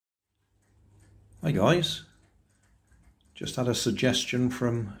Hi guys, just had a suggestion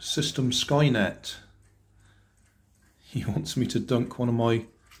from System Skynet. He wants me to dunk one of my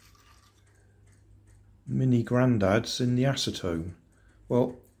mini Granddads in the acetone.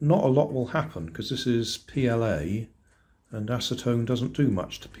 Well, not a lot will happen because this is PLA and acetone doesn't do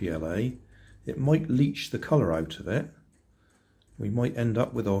much to PLA. It might leach the colour out of it. We might end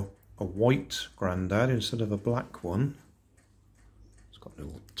up with a white Grandad instead of a black one. It's got a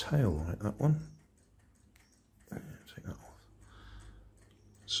little tail like that one. Take that off.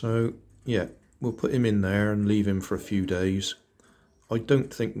 So yeah, we'll put him in there and leave him for a few days. I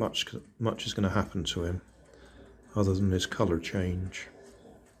don't think much is going to happen to him other than his colour change.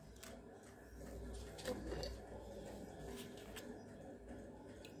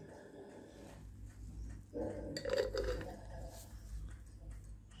 So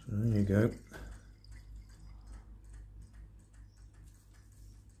there you go.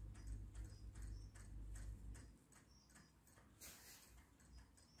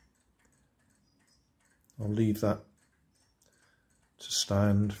 I'll leave that to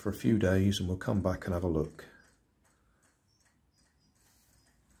stand for a few days and we'll come back and have a look.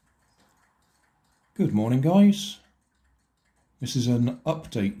 Good morning guys. This is an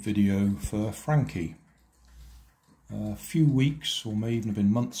update video for Frankie. A few weeks or may even have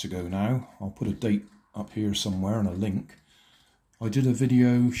been months ago now, I'll put a date up here somewhere and a link. I did a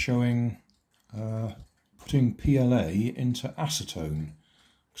video showing putting PLA into acetone.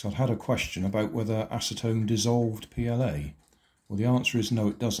 Because I'd had a question about whether acetone dissolved PLA. Well, the answer is no,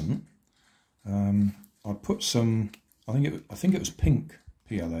 it doesn't. I put some, I think it was pink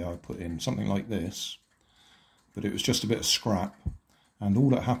PLA I put in, something like this, but it was just a bit of scrap, and all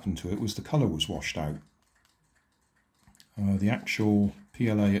that happened to it was the colour was washed out. The actual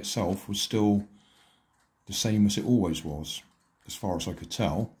PLA itself was still the same as it always was, as far as I could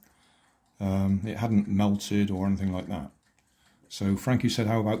tell. It hadn't melted or anything like that. So Frankie said,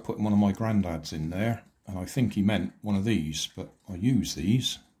 how about putting one of my Granddads in there? And I think he meant one of these, but I use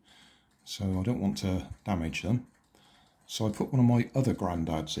these, so I don't want to damage them. So I put one of my other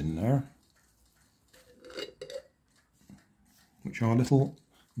Granddads in there, which are little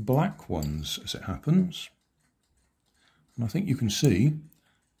black ones, as it happens. And I think you can see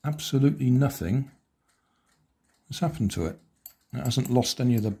absolutely nothing has happened to it. It hasn't lost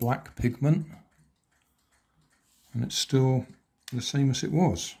any of the black pigment, and it's still the same as it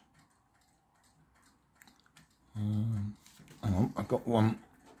was. Hang on, I've got one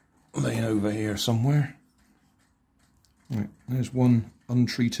laying over here somewhere. Right, there's one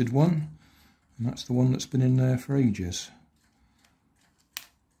untreated one, and that's the one that's been in there for ages.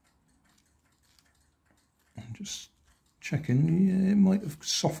 I'm just checking, yeah, it might have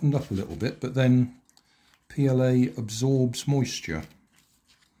softened up a little bit, but then PLA absorbs moisture.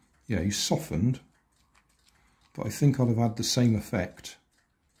 Yeah, he's softened. But I think I'd have had the same effect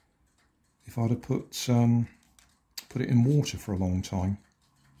if I'd have put it in water for a long time.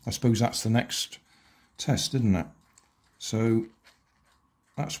 I suppose that's the next test, isn't it? So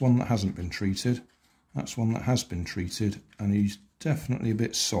that's one that hasn't been treated. That's one that has been treated, and he's definitely a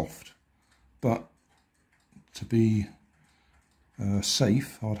bit soft. But to be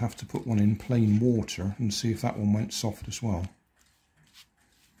safe, I'd have to put one in plain water and see if that one went soft as well.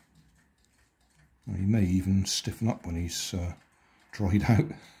 He may even stiffen up when he's dried out.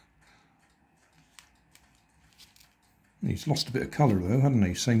 He's lost a bit of colour though, hasn't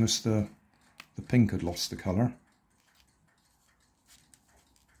he? Same as the pink had lost the colour.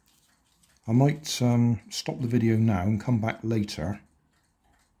 I might stop the video now and come back later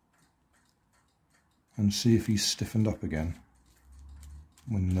and see if he's stiffened up again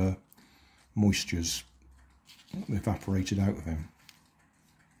when the moisture's evaporated out of him.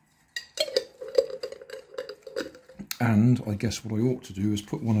 And I guess what I ought to do is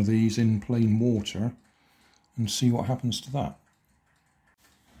put one of these in plain water and see what happens to that.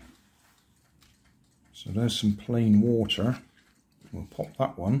 So there's some plain water. We'll pop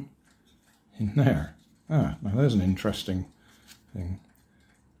that one in there. Ah, now there's an interesting thing.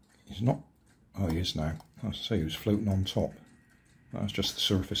 He's not, oh he is now. I was to say he was floating on top. That's just the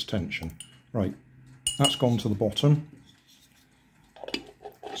surface tension. Right, that's gone to the bottom.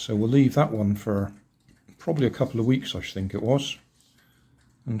 So we'll leave that one for probably a couple of weeks, I should think it was,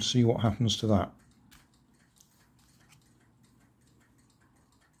 and see what happens to that.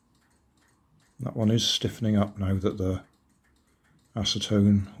 That one is stiffening up now that the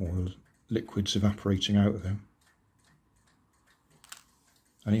acetone or the liquid's evaporating out of him.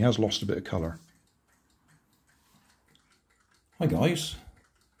 And he has lost a bit of colour. Hi guys.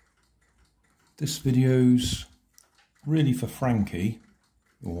 This video's really for Frankie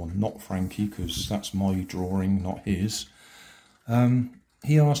or not Frankie, because that's my drawing, not his.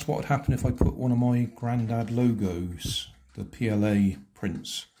 He asked what would happen if I put one of my Grandad logos, the PLA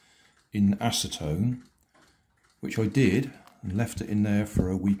prints, in acetone, which I did, and left it in there for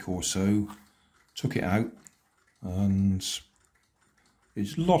a week or so, took it out, and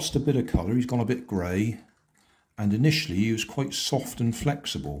it's lost a bit of colour. He's gone a bit grey, and initially he was quite soft and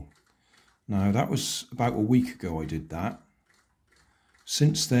flexible. Now that was about a week ago I did that.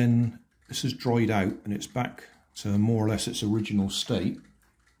 Since then this has dried out and it's back to more or less its original state.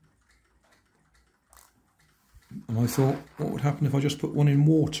 And I thought, what would happen if I just put one in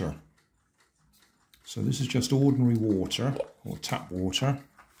water? So this is just ordinary water, or tap water,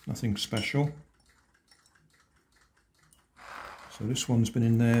 nothing special. So this one's been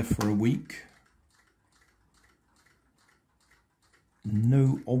in there for a week.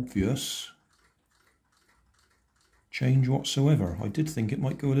 No obvious change whatsoever. I did think it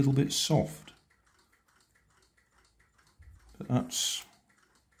might go a little bit soft, but that's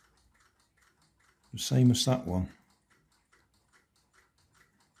the same as that one.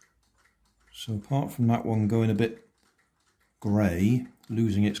 So apart from that one going a bit grey,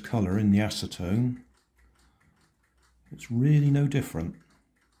 losing its colour in the acetone, it's really no different.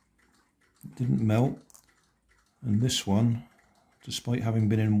 It didn't melt, and this one, despite having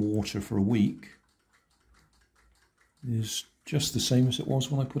been in water for a week, is just the same as it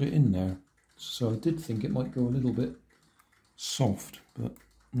was when I put it in there. So I did think it might go a little bit soft, but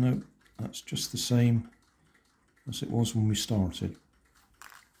no, that's just the same as it was when we started.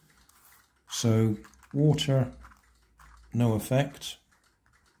 So water, no effect.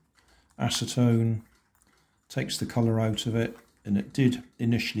 Acetone takes the colour out of it, and it did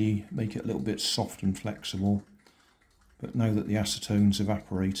initially make it a little bit soft and flexible, but now that the acetone's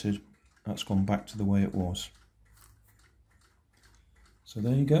evaporated, that's gone back to the way it was. So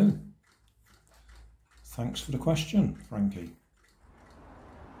there you go. Thanks for the question, Frankie.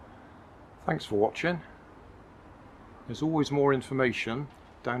 Thanks for watching. There's always more information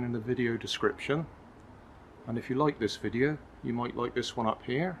down in the video description, and if you like this video, you might like this one up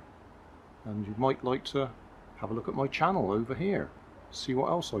here, and you might like to have a look at my channel over here, see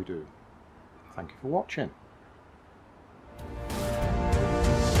what else I do. Thank you for watching.